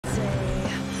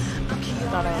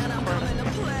not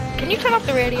recording. Can you turn off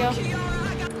the radio? I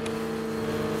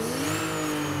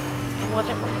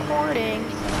wasn't recording,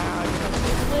 so now you're gonna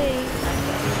be late. I'm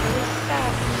gonna be really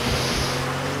sad.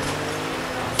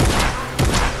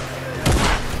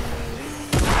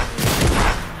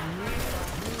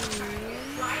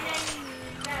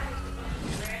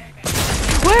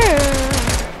 Where?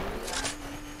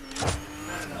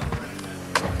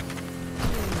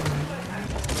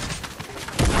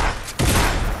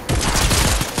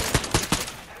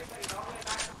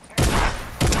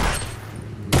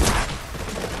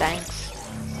 Thanks.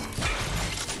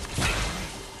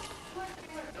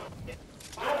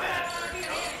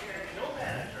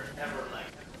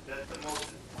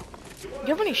 You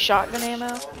have any shotgun ammo? I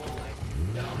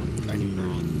do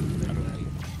not. I don't think.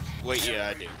 Wait, yeah,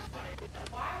 I do.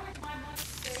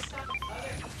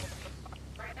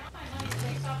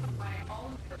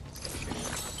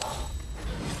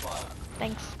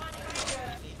 Thanks.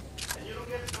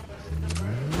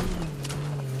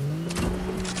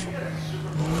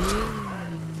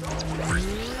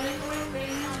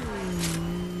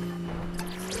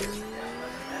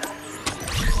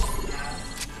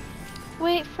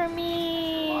 Wait for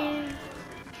me.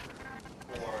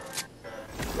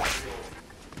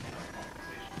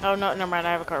 Oh no, never mind.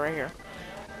 I have a car right here.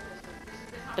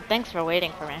 But thanks for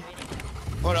waiting for me.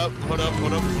 Hold up, hold up,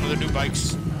 hold up. One of the new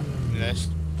bikes. Yes.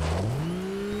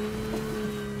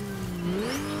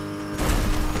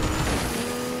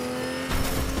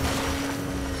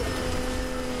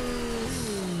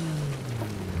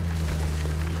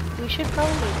 We should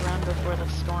probably run before the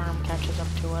storm catches up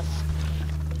to us.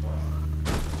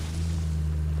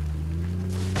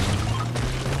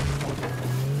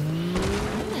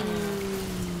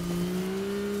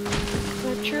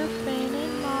 Put your pain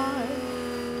in mine.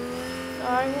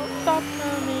 I won't stop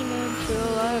running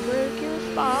until I break your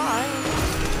spine.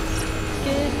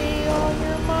 Give me all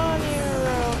your money or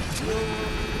else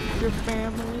your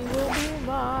family will be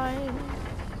mine.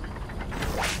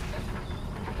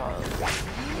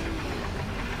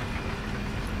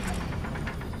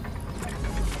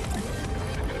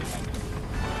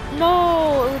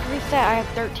 No, it was reset. I have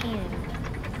 13.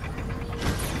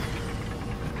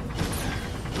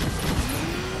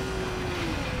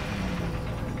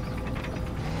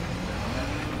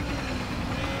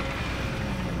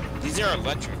 These are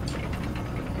electric.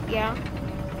 Yeah.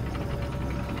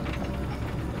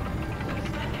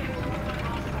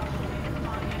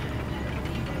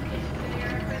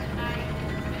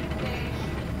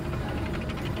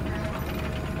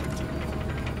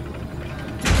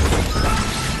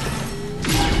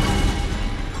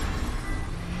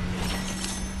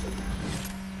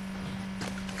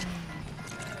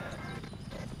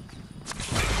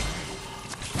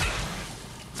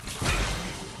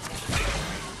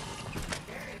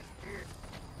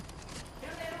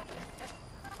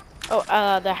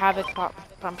 Oh, the Havoc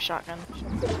pump shotgun.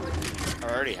 I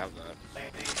already have that.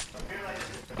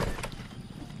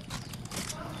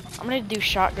 I'm gonna do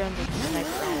shotguns and sniper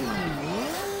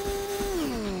rounds.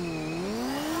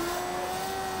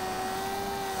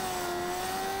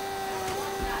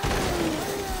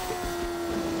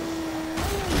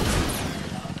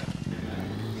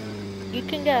 You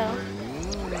can go.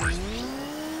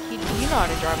 You know how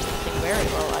to drive this thing very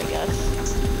well, I guess.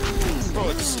 Bro,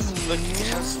 it's like it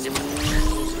has different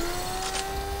controls.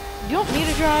 You want me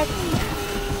to drive?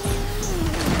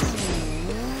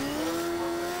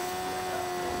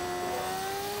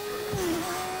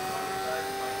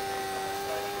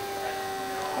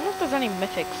 I wonder if there's any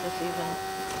mythics this season.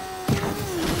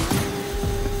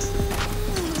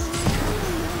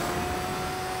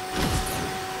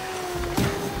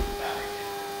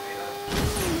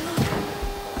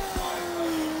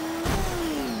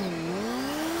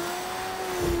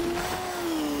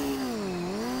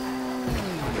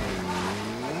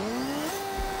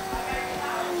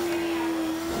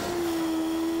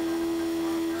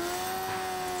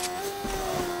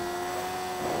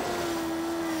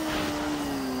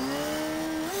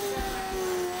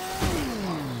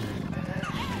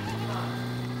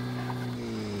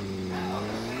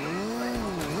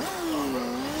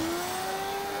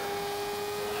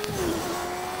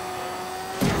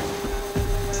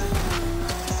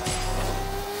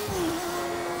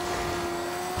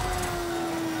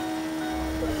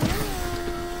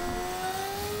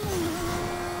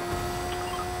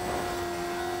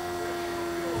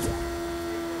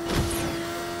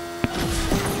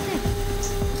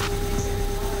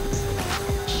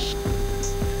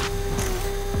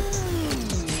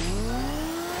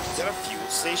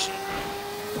 Station?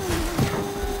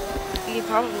 Yeah,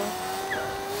 probably.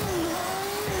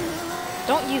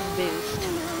 Don't use boost.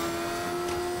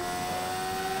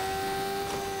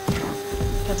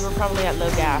 Because we're probably at low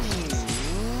gas.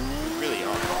 Really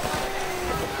are.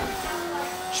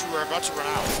 Shoot, we're about to run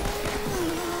out.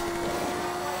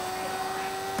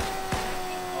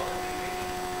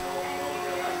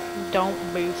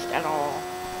 Don't boost at all.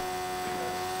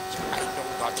 I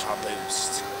don't got top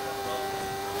boost.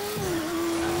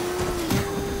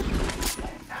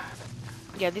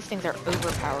 Yeah, these things are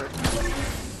overpowered.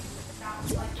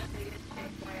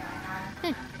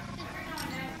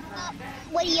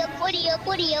 What up, what up,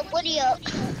 what up, what up?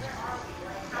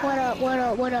 What up, what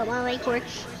up, what up, my leg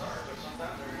works.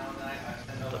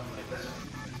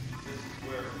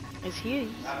 Is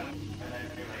he?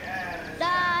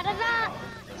 Da da da!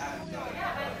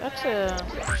 That's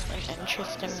an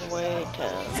interesting way to...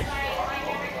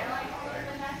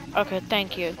 Okay,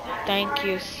 thank you. Thank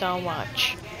you so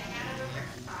much.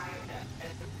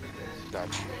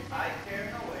 Gotcha.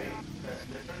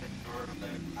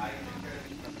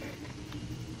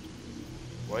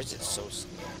 Why is it so slow?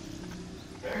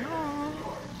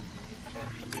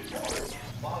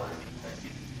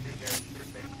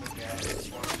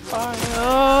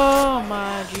 Oh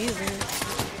my Jesus.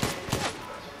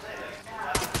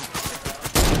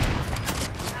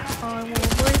 I will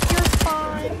break your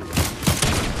spine.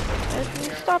 If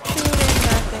you stop shooting,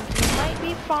 I think you might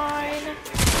be fine.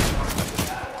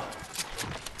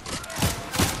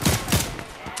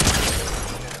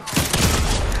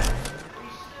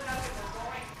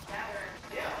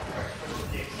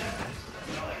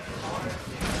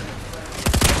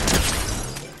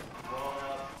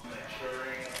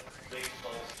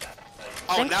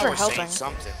 Oh, Thanks now for we're helping. saying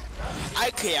something.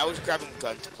 Okay, I was grabbing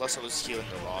guns, plus I was healing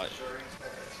a lot.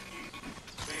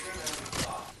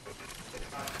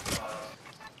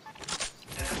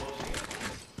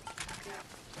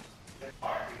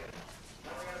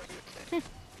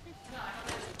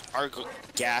 Our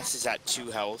gas is at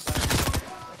 2 health.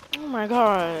 Oh my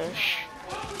gosh.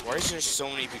 Why is there so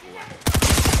many people?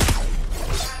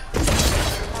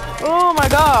 Oh my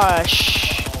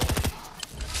gosh.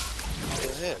 What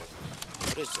is it?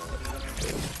 What is that?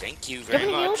 Thank you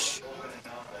very much.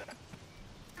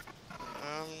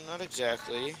 Not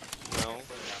exactly. No.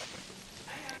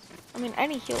 I mean,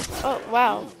 any heals. Oh,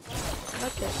 wow.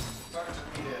 Okay.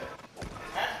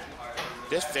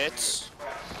 This fits,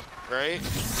 right?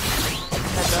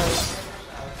 That does.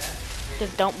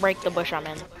 Just don't break the bush I'm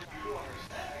in.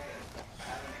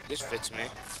 This fits me.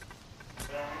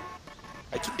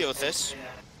 I can deal with this.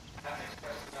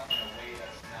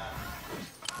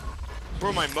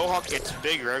 Bro, my mohawk gets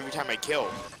bigger every time I kill.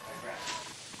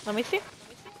 Let me see.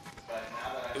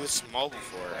 It was small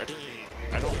before. I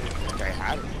don't even think I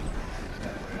had it.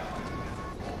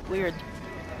 Weird.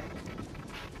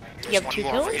 There's You have one 2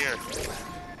 more kills? over here.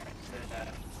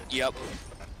 Yep.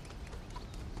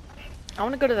 I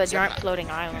want to go to the Is that giant not-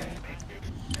 floating island.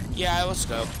 Yeah, let's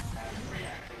go.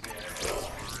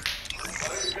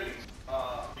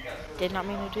 Did not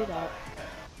mean to do that.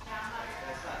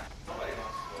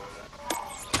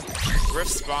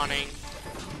 Rift spawning.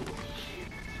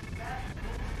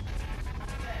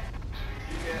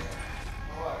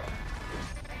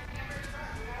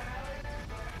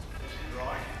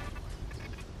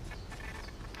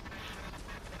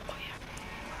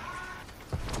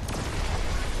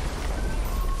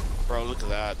 Bro, look at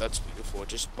that. That's beautiful. It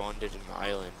just bonded in the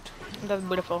island. That's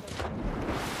beautiful.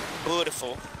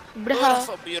 Beautiful.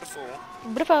 Beautiful. Beautiful.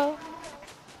 Beautiful.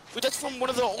 Wait, that's from one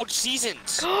of the old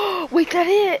seasons. Wait, that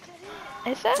it?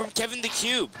 Is that? From Kevin the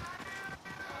Cube.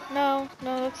 No,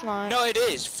 that's not. No, it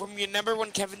is. From you remember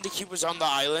when Kevin the Cube was on the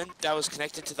island that was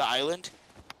connected to the island?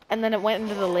 And then it went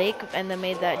into the lake and then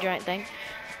made that giant thing.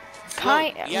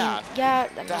 Float, yeah. Yeah.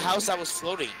 The house that was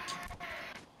floating.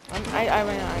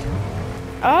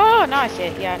 Oh, no, I see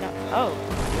it. Yeah, no. Oh,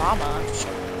 llama.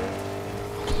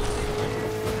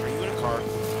 Are you in a car?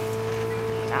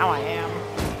 Now I am.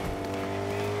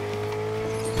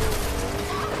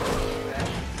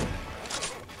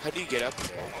 How do you get up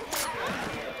there?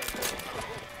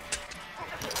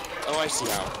 Oh, I see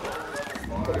how.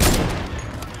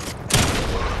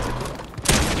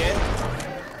 Get?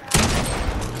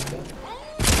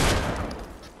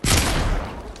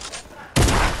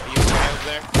 Are you okay over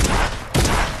there?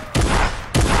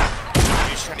 Are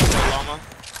you just trying to kill llama?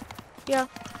 Yeah.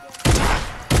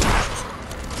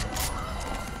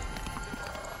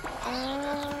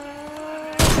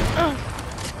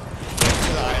 Get to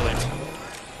the island.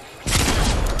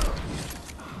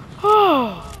 Oh.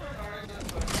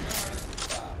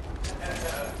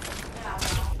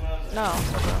 No.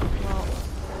 Well,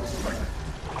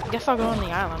 guess I'll go on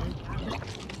the island.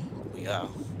 Yeah.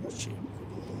 Shit.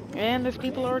 And there's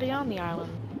people already on the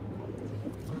island.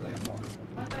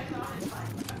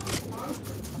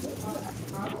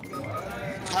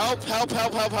 Help, help,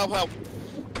 help, help, help, help.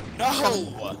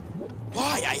 Coming. No!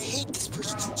 Why? I hate this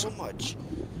person so much.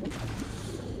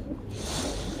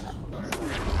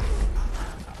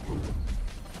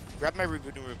 Grab my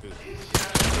reboot and reboot.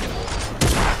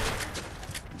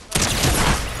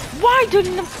 Why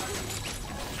didn't the...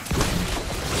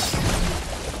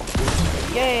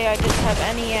 Yay, I didn't have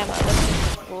any ammo.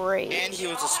 That's great. And he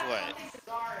was a sweat.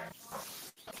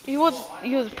 He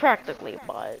was practically,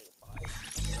 but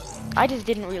I just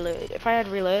didn't reload. If I had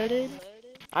reloaded,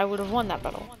 I would have won that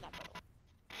battle.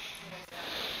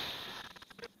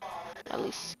 At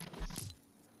least.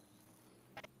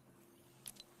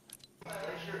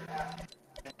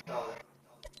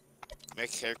 My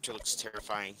character looks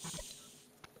terrifying.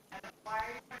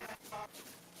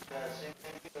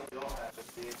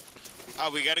 Oh,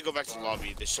 we gotta go back to the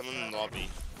lobby. There's someone in the lobby.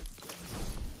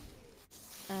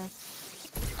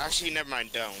 Actually, never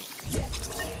mind, don't.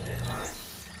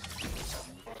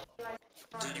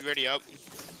 Did you ready up?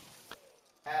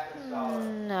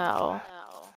 No.